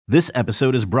This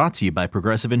episode is brought to you by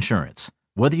Progressive Insurance.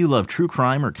 Whether you love true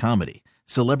crime or comedy,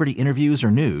 celebrity interviews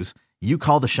or news, you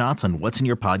call the shots on what's in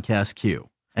your podcast queue.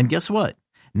 And guess what?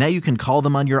 Now you can call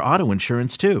them on your auto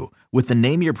insurance too with the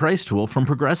Name Your Price tool from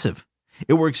Progressive.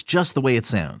 It works just the way it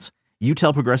sounds. You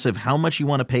tell Progressive how much you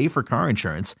want to pay for car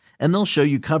insurance, and they'll show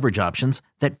you coverage options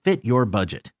that fit your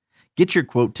budget. Get your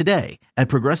quote today at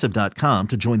Progressive.com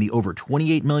to join the over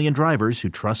 28 million drivers who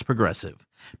trust Progressive.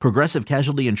 Progressive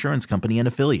Casualty Insurance Company and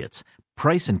Affiliates.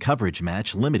 Price and coverage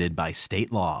match limited by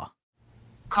state law.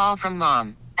 Call from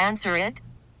mom. Answer it.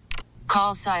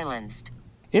 Call silenced.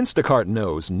 Instacart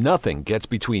knows nothing gets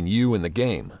between you and the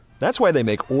game. That's why they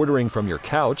make ordering from your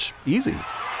couch easy.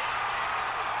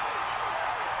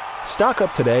 Stock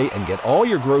up today and get all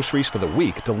your groceries for the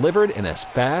week delivered in as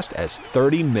fast as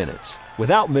 30 minutes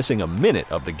without missing a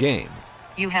minute of the game.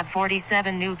 You have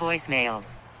 47 new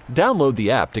voicemails. Download the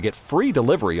app to get free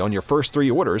delivery on your first 3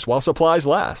 orders while supplies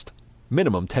last.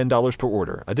 Minimum $10 per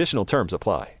order. Additional terms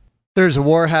apply. There's a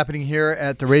war happening here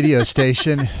at the radio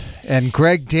station, and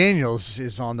Gregg Daniels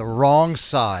is on the wrong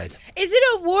side. Is it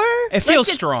a war? It feels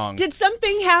strong. Did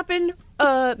something happen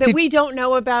that we don't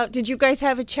know about? Did you guys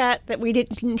have a chat that we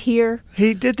didn't hear?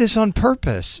 He did this on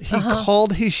purpose. He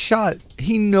called his shot.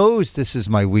 He knows this is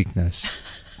my weakness.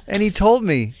 And he told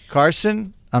me,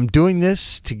 Karson, I'm doing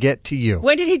this to get to you.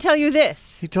 When did he tell you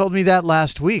this? He told me that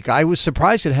last week. I was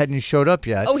surprised it hadn't showed up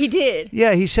yet. Oh, he did?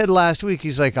 Yeah, he said last week,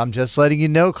 he's like, I'm just letting you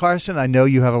know, Karson, I know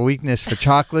you have a weakness for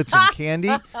chocolates and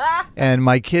candy. And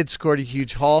my kids scored a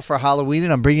huge haul for Halloween,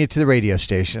 and I'm bringing it to the radio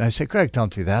station. I said, Greg,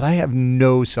 don't do that. I have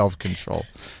no self-control.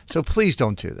 So please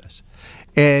don't do this.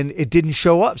 And it didn't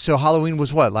show up. So Halloween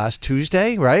was what, last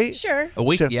Tuesday, right? Sure. A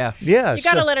week, So, yeah. Yeah. You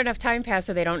got to let enough time pass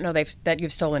so they don't know that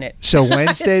you've stolen it. So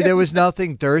Wednesday there was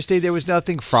nothing. Thursday there was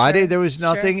nothing. Friday there was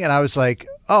nothing. Sure. And I was like,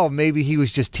 oh, maybe he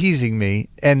was just teasing me.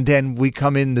 And then we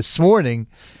come in this morning,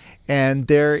 and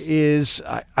there is,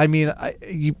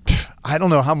 I don't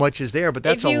know how much is there, but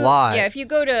that's a lot. Yeah, if you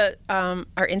go to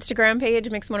our Instagram page,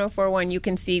 Mix1041, you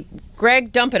can see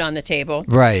Greg dump it on the table.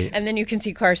 Right. And then you can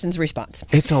see Carson's response.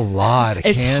 It's a lot of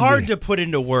It's candy. hard to put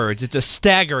into words. It's a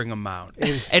staggering amount.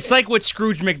 It's like what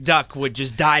Scrooge McDuck would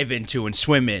just dive into and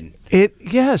swim in.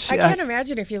 Yes. I can't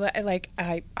imagine if you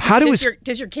How does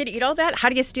your kid eat all that? How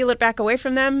do you steal it back away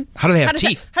from them? How do they have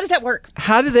teeth? How does that work?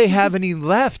 How do they have any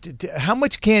left? How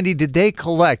much candy did they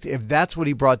collect if that's what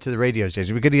he brought to the radio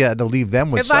station? We could have had to leave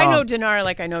them with If some. I know Dinara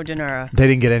like I know Dinara. They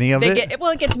didn't get any of it?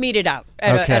 It gets meted out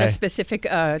at a specific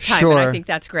time, Sure. and I think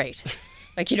that's great.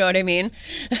 Like, you know what I mean?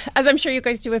 As I'm sure you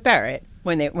guys do with Barrett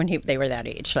when they were that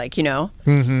age. Like, you know,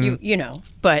 you know,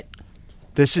 but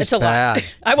This is it's a bad.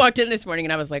 lot. I walked in this morning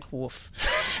and I was like, woof.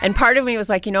 And part of me was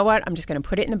like, you know what? I'm just going to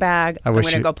put it in the bag. I'm going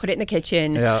to go put it in the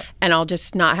kitchen, and I'll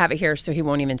just not have it here so he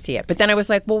won't even see it. But then I was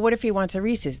like, well, what if he wants a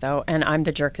Reese's, though? And I'm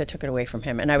the jerk that took it away from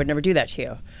him, and I would never do that to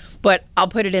you. But I'll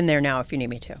put it in there now if you need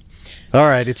me to. All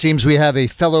right. It seems we have a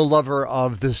fellow lover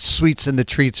of the sweets and the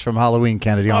treats from Halloween,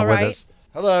 Kennedy, on with us.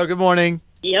 Hello. Good morning.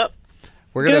 Yep.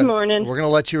 Good morning. We're going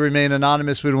to let you remain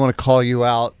anonymous. We don't want to call you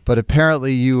out, but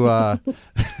apparently you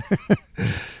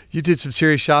you did some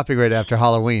serious shopping right after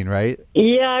Halloween, right?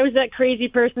 Yeah, I was that crazy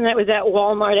person that was at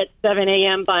Walmart at 7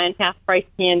 a.m. buying half-price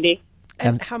candy.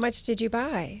 And how much did you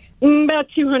buy? About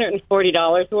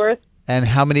 $240 worth. And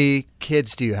how many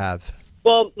kids do you have?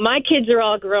 Well, my kids are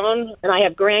all grown, and I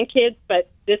have grandkids, but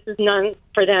this is none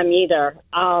for them either.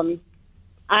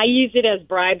 I use it as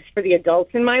bribes for the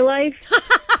adults in my life.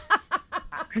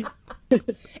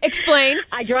 Explain.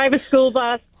 I drive a school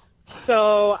bus,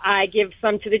 so I give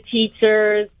some to the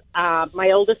teachers.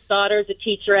 My oldest daughter is a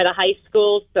teacher at a high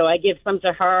school, so I give some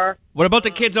to her. What about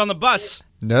the kids on the bus?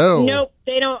 No. Nope,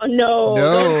 they don't. No.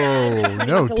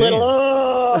 No,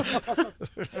 damn.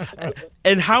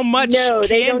 And how much they don't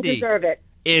candy deserve it.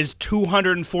 is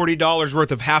 $240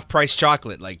 worth of half-price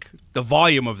chocolate? Like, the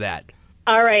volume of that.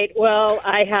 All right, well,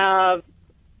 I have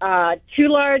 2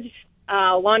 large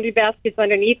laundry baskets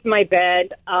underneath my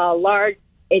bed. Large.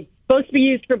 It's supposed to be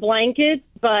used for blankets,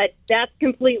 but that's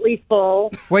completely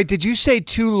full. Wait, did you say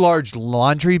 2 large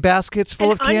laundry baskets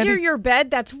full of candy? Under your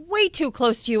bed? That's way too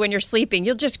close to you when you're sleeping.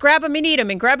 You'll just grab them and eat them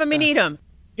and grab them and eat them.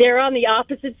 They're on the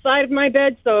opposite side of my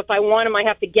bed, so if I want them, I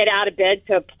have to get out of bed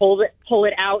to pull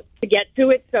it out to get to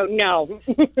it. So no.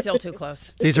 Still too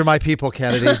close. These are my people,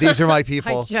 Kennedy. These are my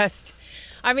people.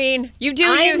 I mean, you do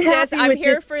you, sis. I'm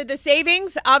here for the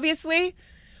savings, obviously.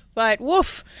 But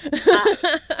woof.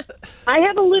 I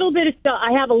have a little bit of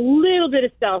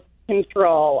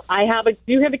self-control. I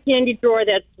do have a candy drawer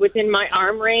that's within my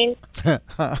arm range,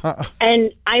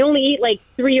 and I only eat like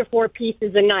 3 or 4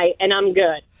 pieces a night, and I'm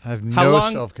good. I have no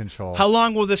self-control. How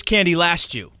long will this candy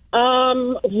last you?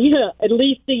 Yeah, at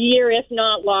least a year, if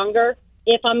not longer.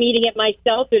 If I'm eating it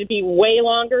myself, it'd be way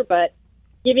longer, but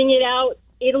giving it out,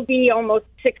 it'll be almost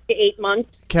 6 to 8 months.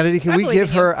 Kennedy, can we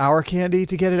give her our candy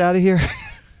to get it out of here?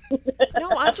 No,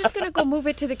 I'm just going to go move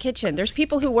it to the kitchen. There's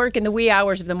people who work in the wee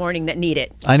hours of the morning that need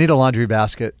it. I need a laundry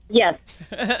basket. Yes.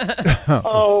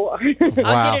 I'll get it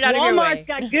out of your way. Walmart's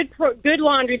got good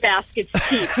laundry baskets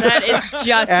cheap. That is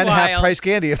just and wild. half-price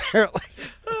candy, apparently.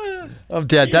 I'm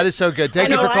dead. That is so good.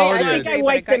 Thank you for calling in. I think I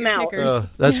wiped them out.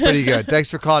 That's pretty good. Thanks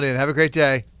for calling in. Have a great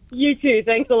day. You too.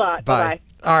 Thanks a lot. Bye. Bye-bye.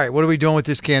 All right, what are we doing with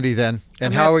this candy then?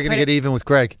 And how are we going to get even with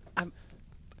Greg?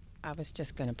 I was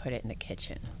just going to put it in the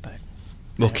kitchen, but...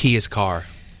 Well, key his car.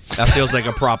 That feels like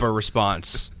a proper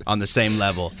response on the same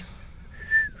level.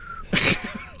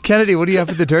 Kennedy, what do you have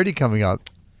for the dirty coming up?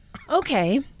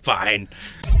 Okay. Fine.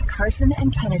 Karson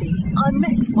and Kennedy on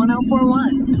Mix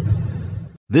 104.1.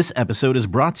 This episode is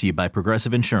brought to you by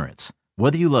Progressive Insurance.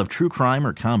 Whether you love true crime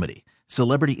or comedy,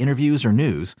 celebrity interviews or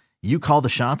news, you call the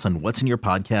shots on what's in your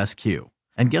podcast queue.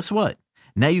 And guess what?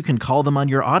 Now you can call them on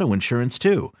your auto insurance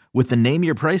too with the Name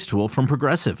Your Price tool from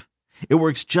Progressive. It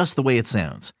works just the way it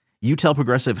sounds. You tell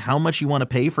Progressive how much you want to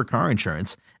pay for car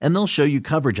insurance, and they'll show you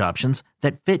coverage options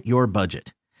that fit your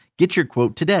budget. Get your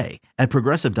quote today at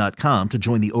Progressive.com to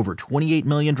join the over 28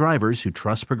 million drivers who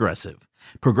trust Progressive.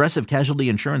 Progressive Casualty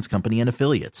Insurance Company and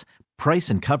Affiliates.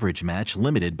 Price and coverage match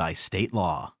limited by state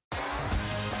law.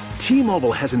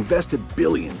 T-Mobile has invested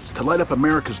billions to light up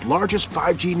America's largest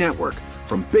 5G network,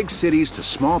 from big cities to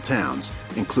small towns,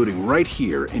 including right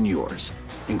here in yours.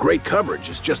 And great coverage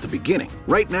is just the beginning.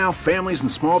 Right now, families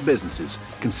and small businesses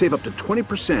can save up to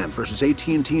 20% versus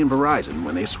AT&T and Verizon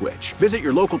when they switch. Visit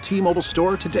your local T-Mobile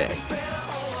store today.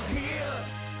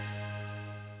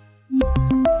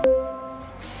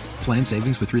 Plan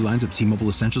savings with 3 lines of T-Mobile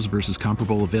Essentials versus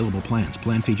comparable available plans.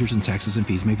 Plan features and taxes and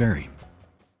fees may vary.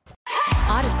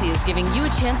 Odyssey is giving you a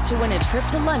chance to win a trip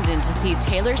to London to see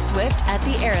Taylor Swift at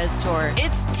the Eras Tour.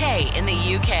 It's Tay in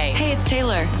the UK. Hey, it's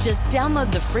Taylor. Just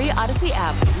download the free Odyssey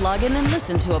app, log in and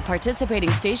listen to a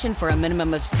participating station for a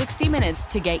minimum of 60 minutes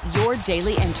to get your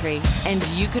daily entry. And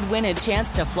you could win a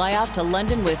chance to fly off to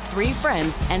London with 3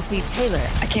 friends and see Taylor.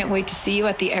 I can't wait to see you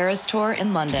at the Eras Tour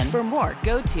in London. For more,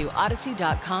 go to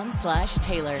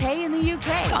odyssey.com/Taylor. Tay in the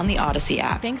UK. On the Odyssey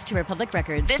app. Thanks to Republic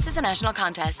Records. This is a national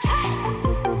contest.